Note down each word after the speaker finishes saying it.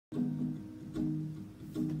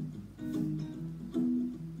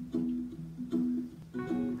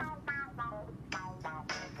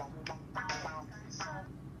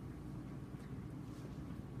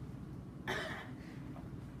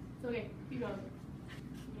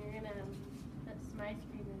you're gonna put some ice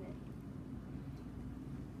cream in it.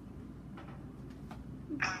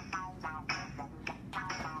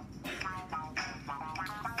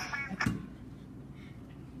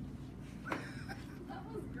 That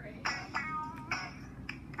was great.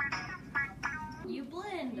 You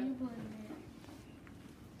blend. You blend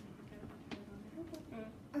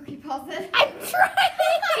it. Okay, pause it. I'm trying!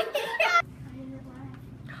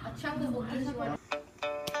 A chunk of the one.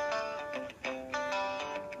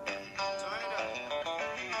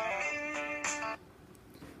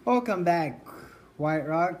 Welcome back, White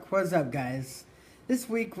Rock. What's up, guys? This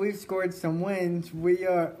week we've scored some wins. We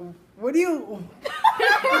are. What do you?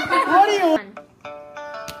 What do you?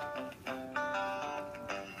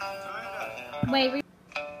 Wait.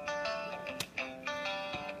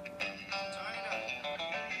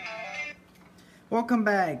 Welcome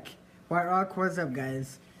back, White Rock. What's up,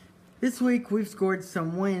 guys? This week we've scored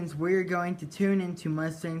some wins. We're going to tune into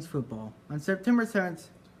Mustangs football. On September 7th,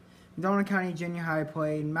 McDonald County Junior High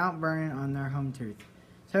played Mount Vernon on their home turf.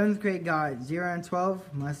 7th grade got 0-12.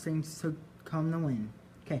 Mustangs took home the win.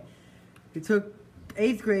 Okay. We took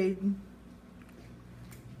 8th grade.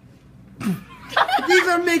 These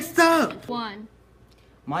are mixed up. 1.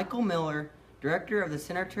 Michael Miller, Director of the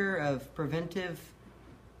Center of Preventive...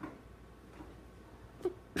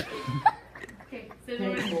 Okay, so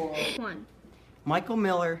 1. Michael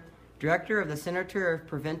Miller, Director of the Center of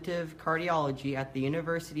Preventive Cardiology at the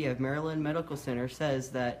University of Maryland Medical Center, says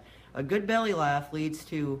that a good belly laugh leads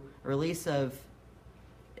to a release of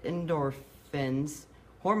endorphins,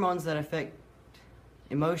 hormones that affect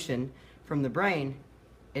emotion from the brain.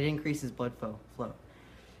 It increases blood flow.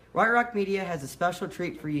 White Rock Media has a special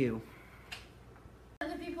treat for you.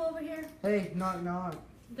 Other people over here? Hey, knock knock.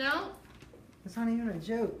 Don't. That's not even a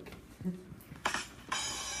joke.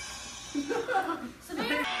 So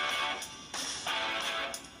there.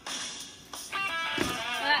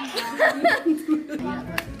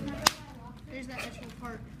 There's that extra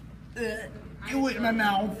part. Get away from my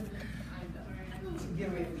mouth.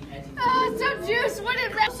 Oh, it's so juice. What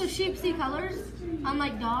is that? So sheep see colors,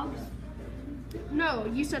 unlike dogs? No,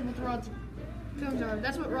 you said what the rods and cones are.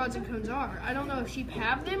 That's what rods and cones are. I don't know if sheep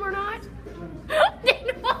have them or not.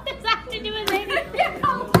 What does that have to do with anything?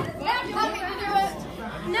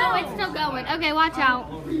 No, it's still going. Okay, watch out.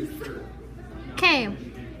 Okay.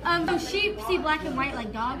 So sheep see black and white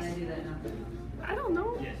like dogs? I don't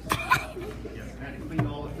know.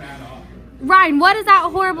 Ryan, what is that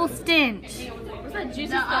horrible stench? What's that juicy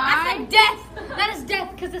That's stuff? death. That is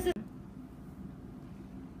death because this is.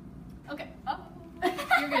 Okay. Oh.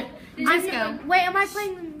 You're good. Disco. Wait, am I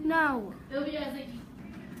playing? No.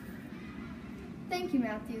 Thank you,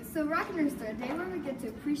 Matthew. So Rockin' Rooster, a day where we get to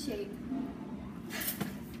appreciate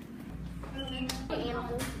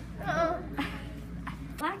Animals.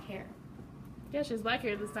 Black hair. Yeah, she has black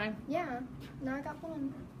hair this time. Yeah. Now I got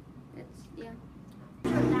one. It's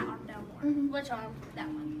Put that arm down more. Mhm. Which arm? That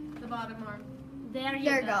one. The bottom arm. There you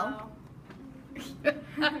There go.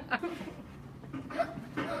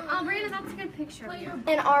 Brandon, that's a good picture of you.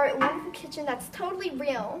 In our wonderful kitchen that's totally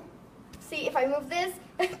real. See, if I move this,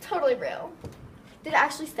 it's totally real. Did it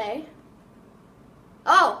actually stay?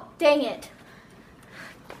 Oh, dang it.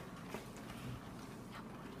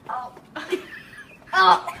 Oh.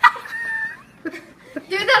 Oh.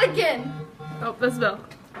 Do that again. Oh, that's Bill.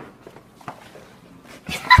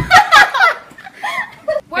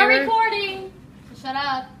 We're recording. Shut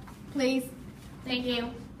up. Please. Thank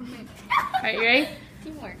you. Alright, you ready?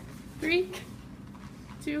 Teamwork. 3,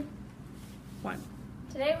 2, 1.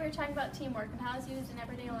 Today we were talking about teamwork and how it's used in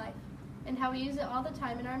everyday life, and how we use it all the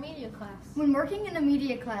time in our media class. When working in a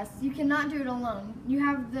media class, you cannot do it alone. You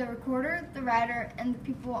have the recorder, the writer, and the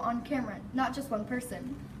people on camera, not just one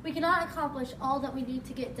person. We cannot accomplish all that we need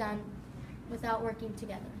to get done without working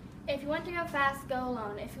together. If you want to go fast, go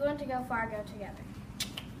alone. If you want to go far, go together.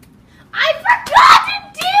 I forgot to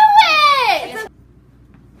do it!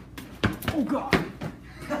 Oh God.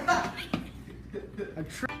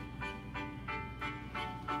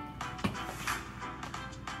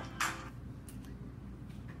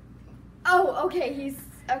 Oh, okay, he's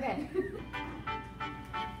okay.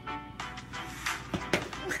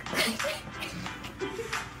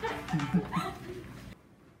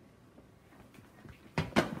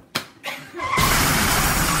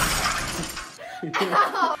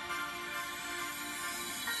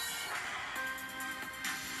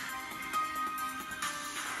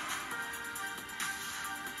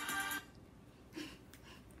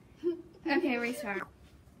 Okay, restart.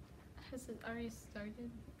 Has it already started?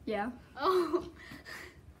 Yeah. Oh.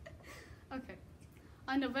 Okay.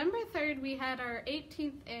 On November 3rd, we had our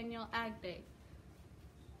 18th annual Ag Day.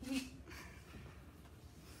 Okay,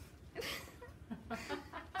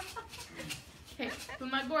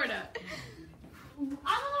 put my gourd up. I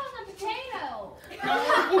thought it was a potato.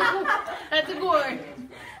 That's a gourd.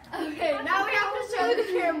 Okay, now we have to show the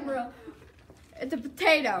camera. It's a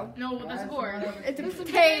potato. No, that's a gourd. It's a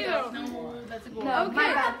potato. No, that's a gourd. No, Okay.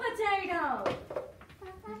 my bad. Potato.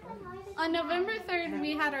 On November 3rd,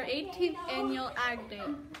 we had our 18th annual Ag Day.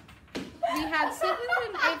 We had 7th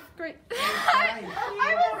and 8th grade. I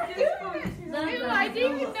was doing Ew, I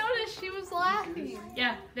didn't even notice she was laughing.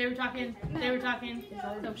 Yeah, they were talking. So,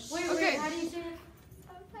 Wait, Okay. how do you say it?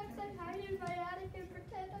 Sometimes I hide in my attic and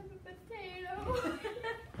pretend I'm a potato.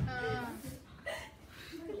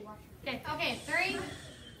 Okay, 3.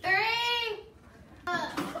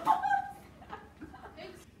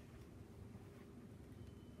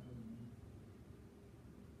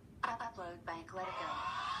 Upload bank, let it go.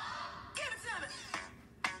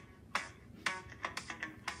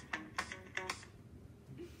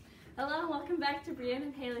 Hello and welcome back to Brianna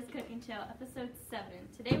and Haley's Cooking Show, episode 7.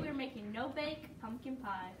 Today we're making no-bake pumpkin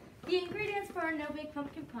pie. The ingredients for our no-bake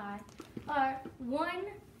pumpkin pie are 1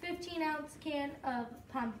 15-ounce can of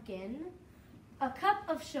pumpkin, a cup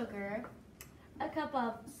of sugar, a cup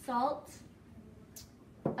of salt,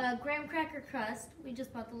 a graham cracker crust, we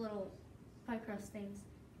just bought the little pie crust things,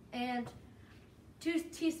 and 2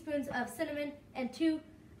 teaspoons of cinnamon and 2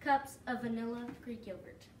 cups of vanilla Greek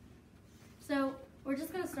yogurt. So we're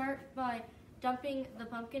just going to start by dumping the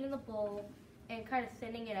pumpkin in the bowl and kind of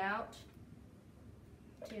thinning it out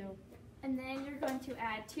to And then you're going to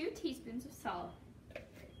add 2 teaspoons of salt,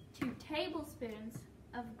 2 tablespoons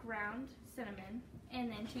of ground cinnamon,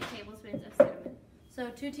 and then 2 tablespoons of cinnamon.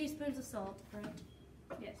 So 2 teaspoons of salt, right?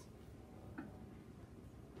 Yes.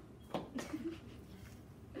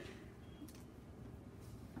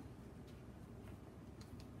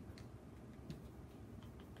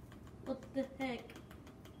 What the heck?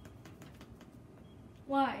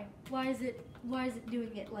 Why? Why is it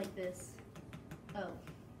doing it like this? Oh.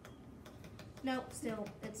 Nope,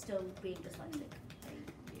 it's still being dyslexic. I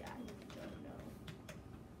don't know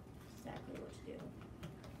exactly what to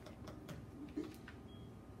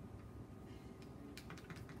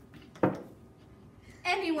do.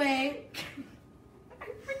 Anyway, I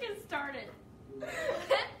freaking started.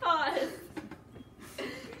 Pause.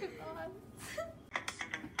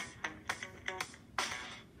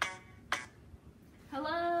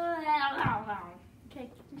 Hello. Okay,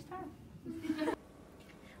 next time.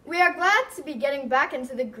 We are glad to be getting back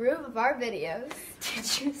into the groove of our videos.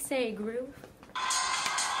 did you say groove?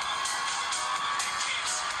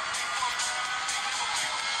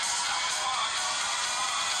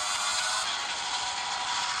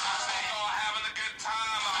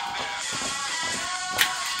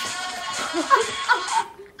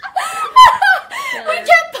 We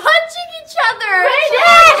kept punching each other. We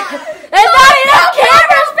did. And now you have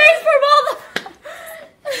camera space for both.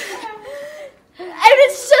 And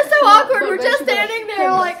it's just so awkward. We're just standing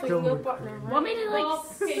there like. Want me to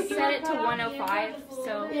set it to 105?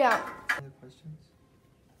 So Yeah. Other questions?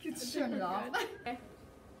 Turn it off.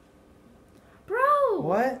 bro.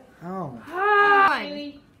 What? Oh.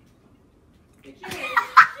 Haley. Fix your hair.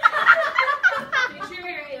 Fix your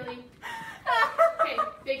hair, Haley. Okay,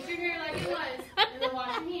 fix your hair like it was, and then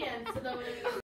wash your hands so that when